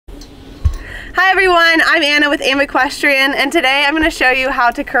Hi everyone, I'm Anna with Am Equestrian, and today I'm going to show you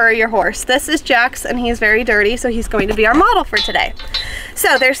how to curry your horse. This is Jax, and he's very dirty, so he's going to be our model for today.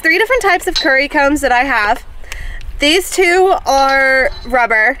 So there's 3 different types of curry combs that I have. These 2 are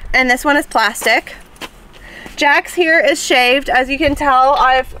rubber, and this one is plastic. Jax here is shaved. As you can tell,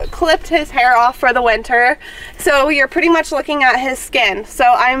 I've clipped his hair off for the winter, so you're pretty much looking at his skin. So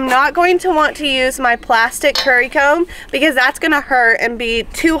I'm not going to want to use my plastic curry comb because that's going to hurt and be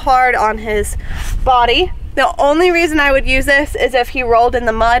too hard on his body. The only reason I would use this is if he rolled in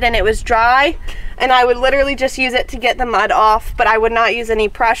the mud and it was dry, and I would literally just use it to get the mud off, but I would not use any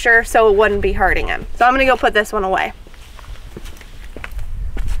pressure so it wouldn't be hurting him. So I'm going to go put this one away.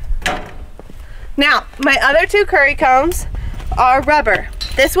 Now, my other 2 curry combs are rubber.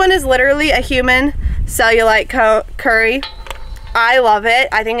 This one is literally a human cellulite curry. I love it.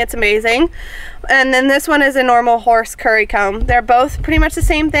 I think it's amazing. And then this one is a normal horse curry comb. They're both pretty much the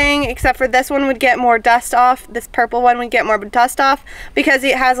same thing, except for this one would get more dust off. This purple one would get more dust off because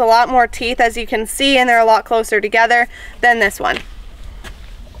it has a lot more teeth, as you can see, and they're a lot closer together than this one.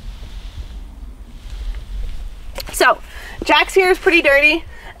 So, Jax here is pretty dirty.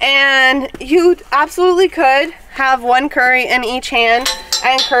 And you absolutely could have 1 curry in each hand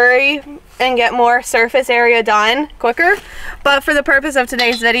and curry and get more surface area done quicker. But for the purpose of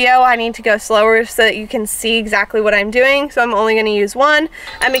today's video, I need to go slower so that you can see exactly what I'm doing. So I'm only going to use 1.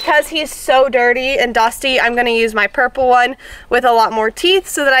 And because he's so dirty and dusty, I'm going to use my purple one with a lot more teeth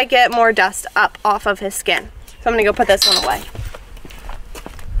so that I get more dust up off of his skin. So I'm going to go put this one away.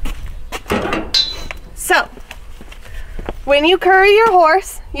 So, when you curry your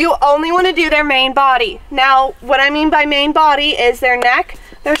horse, you only want to do their main body. Now, what I mean by main body is their neck,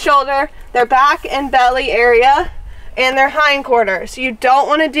 their shoulder, their back and belly area, and their hindquarters. You don't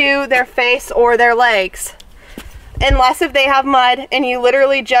want to do their face or their legs, unless if they have mud, and you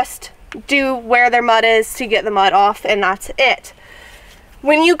literally just do where their mud is to get the mud off, and that's it.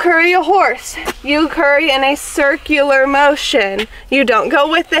 When you curry a horse, you curry in a circular motion. You don't go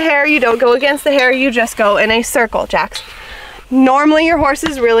with the hair, you don't go against the hair, you just go in a circle, Jax. Normally your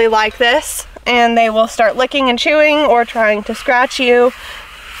horses really like this, and they will start licking and chewing or trying to scratch you,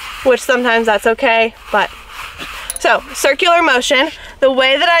 which sometimes that's okay, but. So, circular motion. The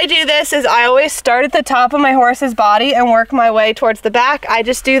way that I do this is I always start at the top of my horse's body and work my way towards the back. I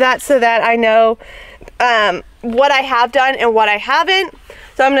just do that so that I know what I have done and what I haven't.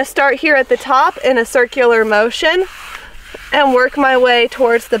 So I'm going to start here at the top in a circular motion and work my way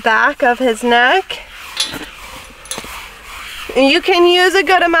towards the back of his neck. And you can use a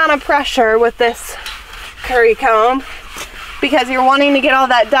good amount of pressure with this curry comb because you're wanting to get all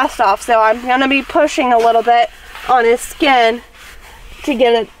that dust off. So I'm going to be pushing a little bit on his skin to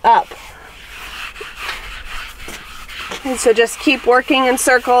get it up. And so just keep working in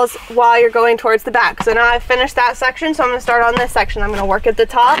circles while you're going towards the back. So now I've finished that section, so I'm going to start on this section. I'm going to work at the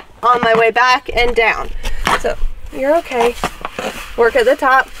top, on my way back, and down. So you're okay. Work at the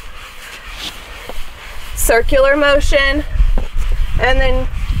top. Circular motion. And then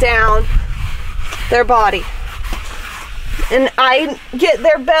down their body. And I get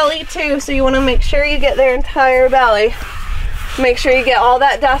their belly too, so you want to make sure you get their entire belly. Make sure you get all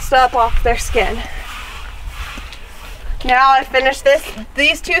that dust up off their skin. Now I finished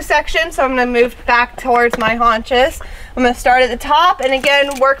these 2 sections, so I'm going to move back towards my haunches. I'm going to start at the top and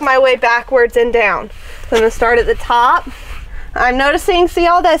again work my way backwards and down. So I'm going to start at the top. I'm noticing, see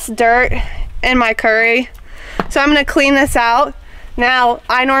all this dirt in my curry? So I'm going to clean this out. Now,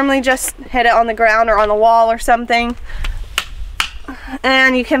 I normally just hit it on the ground or on the wall or something,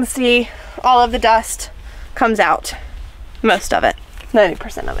 and you can see all of the dust comes out. Most of it,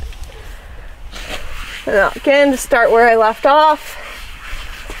 90% of it. Now, again, to start where I left off,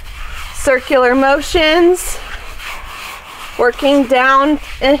 circular motions, working down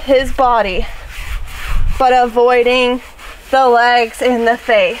in his body, but avoiding the legs and the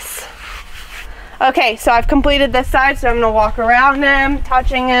face. Okay, so I've completed this side, so I'm going to walk around him,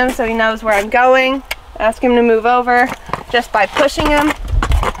 touching him so he knows where I'm going. Ask him to move over just by pushing him,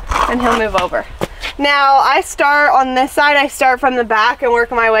 and he'll move over. Now, I start on this side, I start from the back and work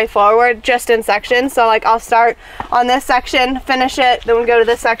my way forward just in sections. So like I'll start on this section, finish it, then we go to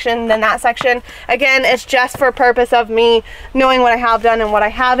this section, then that section. Again, it's just for purpose of me knowing what I have done and what I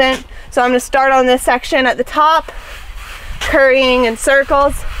haven't. So I'm going to start on this section at the top, currying in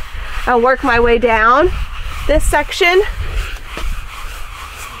circles. I'll work my way down this section.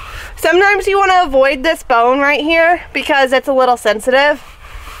 Sometimes you want to avoid this bone right here because it's a little sensitive.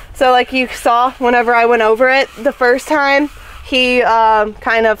 So like you saw whenever I went over it the first time, he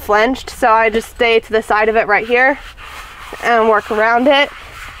kind of flinched, so I just stay to the side of it right here and work around it.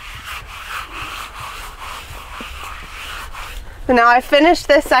 So now I finished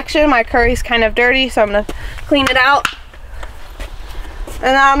this section. My curry's kind of dirty, so I'm gonna clean it out.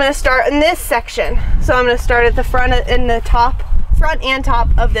 And now I'm gonna start in this section. So I'm gonna start at the front and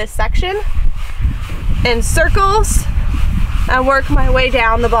top of this section in circles and work my way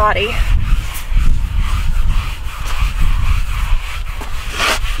down the body.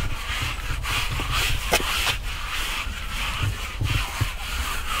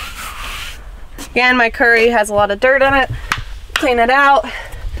 Again, my curry has a lot of dirt on it. Clean it out.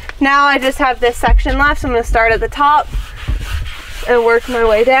 Now I just have this section left, so I'm going to start at the top and work my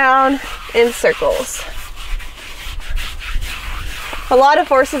way down in circles. A lot of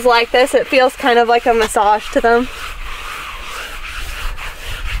horses like this. It feels kind of like a massage to them.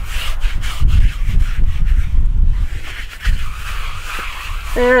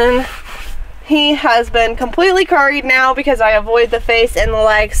 And he has been completely curried now because I avoid the face and the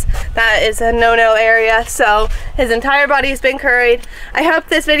legs. That is a no-no area, so his entire body's been curried. I hope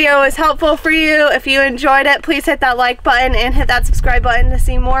this video was helpful for you. If you enjoyed it, please hit that like button and hit that subscribe button to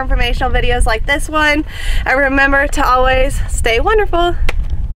see more informational videos like this one. And remember to always stay wonderful.